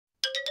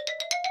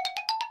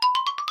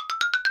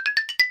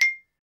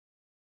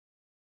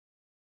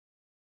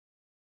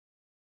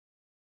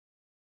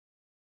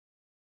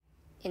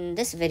In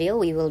this video,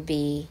 we will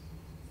be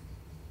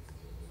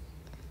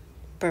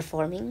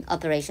performing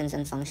operations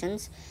and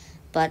functions,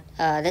 but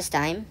this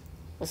time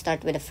we'll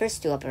start with the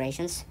first two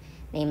operations,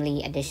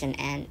 namely addition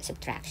and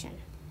subtraction.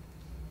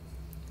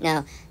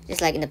 Now,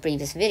 just like in the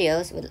previous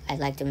videos, I'd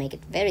like to make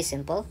it very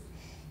simple,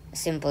 as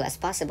simple as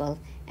possible,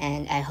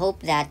 and I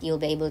hope that you'll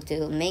be able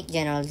to make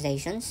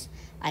generalizations.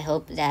 I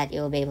hope that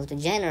you'll be able to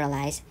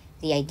generalize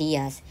the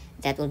ideas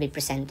that will be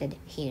presented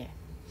here.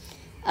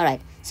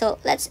 Alright, so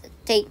let's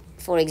take,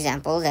 for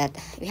example, that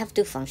we have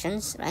two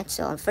functions, right?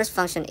 So our first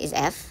function is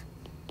f.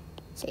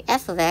 Say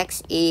f of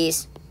x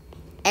is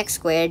x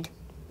squared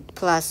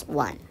plus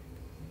 1.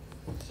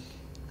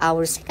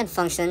 Our second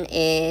function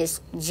is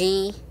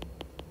g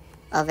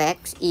of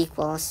x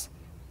equals,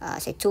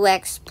 say,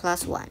 2x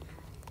plus 1.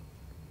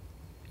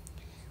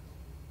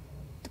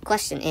 The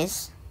question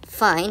is,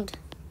 find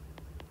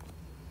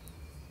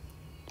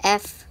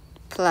f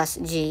plus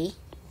g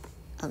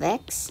of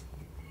x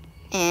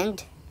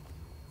and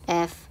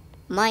f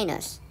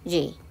minus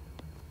g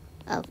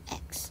of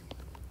x.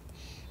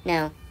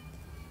 Now,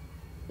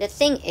 the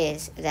thing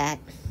is that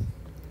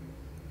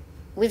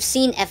we've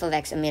seen f of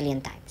x a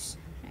million times.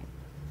 Right?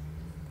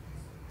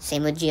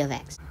 Same with g of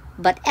x.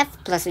 But f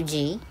plus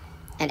g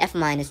and f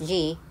minus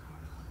g,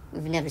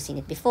 we've never seen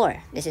it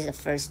before. This is the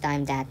first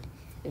time that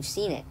we've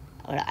seen it,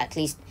 or at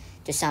least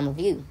to some of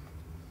you.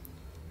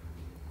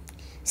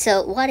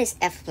 So what is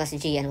f plus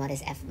g and what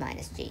is f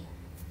minus g?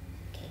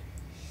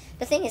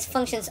 The thing is,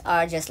 functions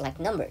are just like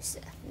numbers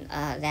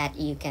that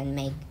you can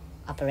make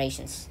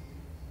operations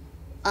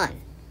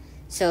on.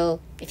 So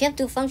if you have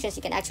two functions,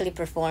 you can actually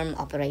perform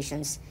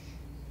operations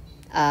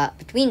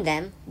between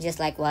them, just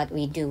like what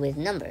we do with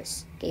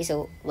numbers. Okay,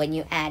 so when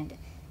you add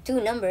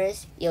two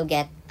numbers, you'll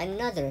get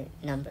another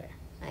number,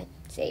 right?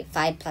 Say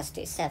 5 plus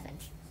 2 is 7.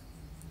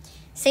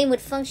 Same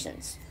with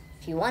functions.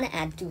 If you want to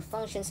add two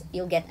functions,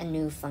 you'll get a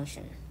new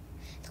function.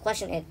 The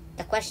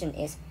question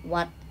is,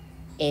 what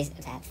is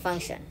that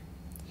function?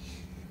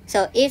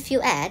 So if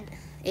you add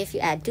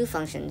two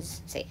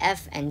functions, say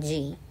f and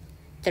g,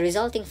 the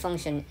resulting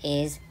function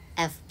is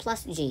f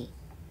plus g.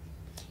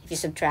 If you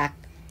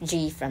subtract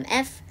g from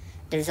f,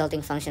 the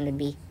resulting function would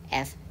be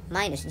f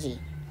minus g.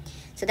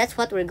 So that's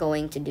what we're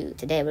going to do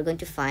today. We're going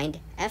to find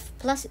f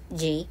plus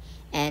g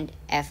and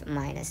f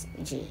minus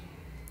g.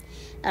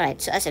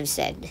 Alright, so as I've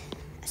said,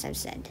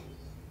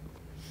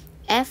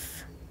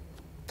 f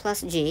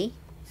plus g,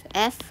 so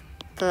f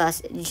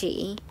plus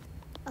g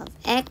of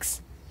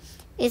x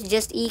is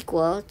just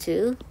equal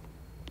to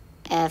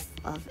f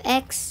of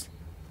x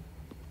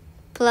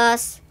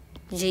plus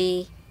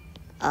g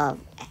of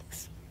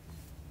x.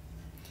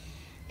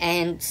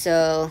 And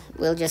so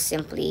we'll just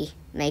simply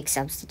make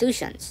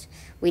substitutions.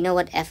 We know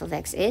what f of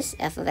x is.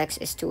 F of x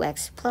is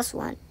 2x plus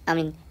 1.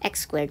 X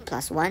squared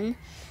plus 1.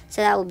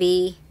 So that will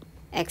be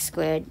x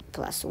squared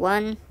plus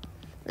 1.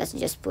 Let's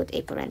just put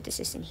a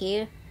parenthesis in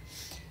here.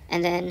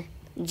 And then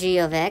g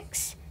of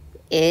x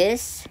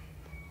is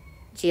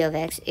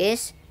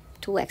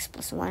 2x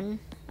plus 1,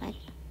 right?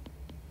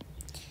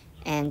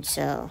 And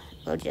so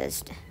we'll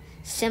just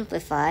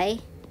simplify.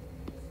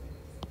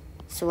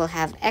 So we'll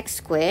have x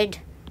squared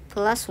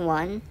plus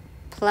 1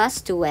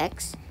 plus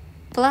 2x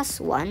plus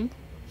 1.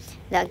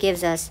 That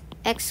gives us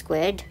x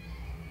squared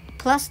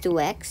plus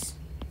 2x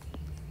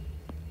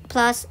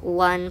plus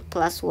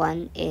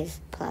 1 is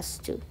plus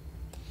 2.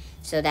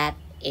 So that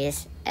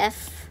is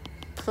f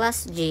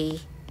plus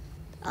g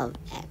of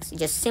x.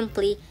 Just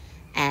simply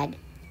add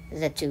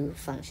the two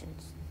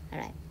functions.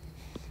 Alright,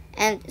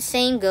 and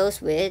same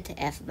goes with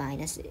f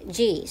minus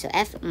g. So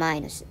f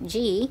minus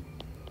g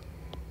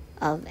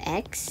of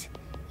x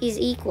is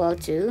equal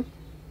to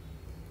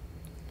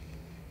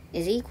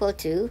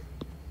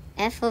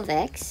f of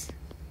x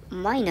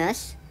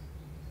minus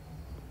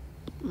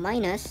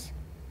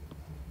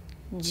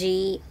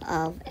g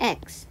of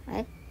x,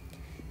 right?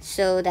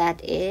 So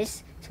that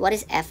is, so what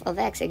is f of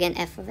x? Again,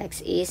 f of x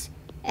is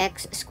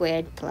x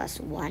squared plus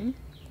 1,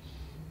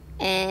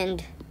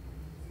 and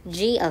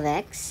g of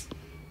x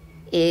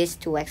is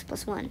 2x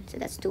plus 1. So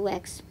that's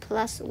 2x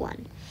plus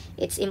 1.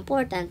 It's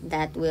important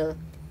that we'll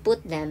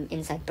put them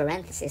inside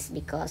parentheses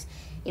because,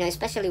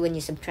 especially when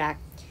you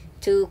subtract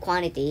two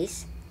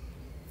quantities,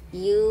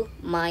 you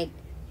might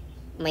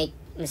make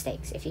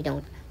mistakes if you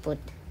don't put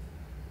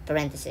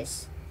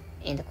parentheses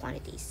in the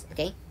quantities,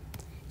 okay?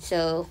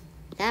 So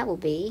that will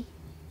be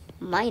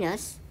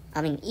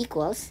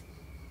equals.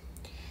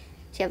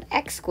 So you have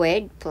x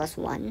squared plus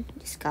 1.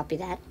 Just copy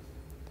that.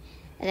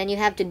 And then you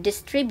have to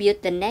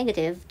distribute the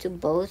negative to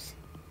both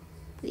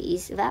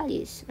these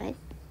values, right?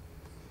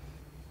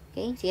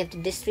 Okay, so you have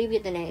to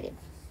distribute the negative.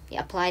 You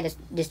apply the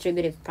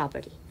distributive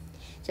property.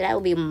 So that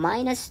will be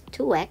minus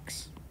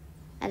 2x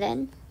and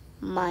then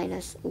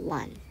minus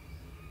 1.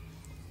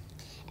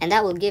 And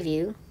that will give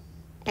you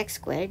x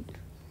squared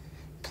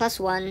plus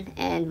 1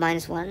 and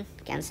minus 1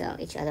 cancel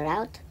each other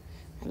out.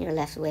 And you're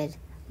left with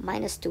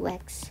minus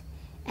 2x.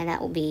 And that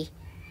will be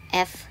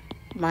f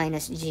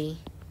minus g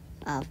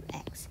of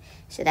x.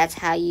 So that's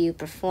how you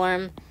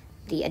perform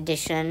the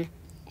addition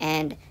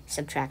and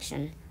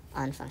subtraction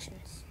on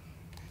functions.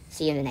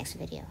 See you in the next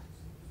video.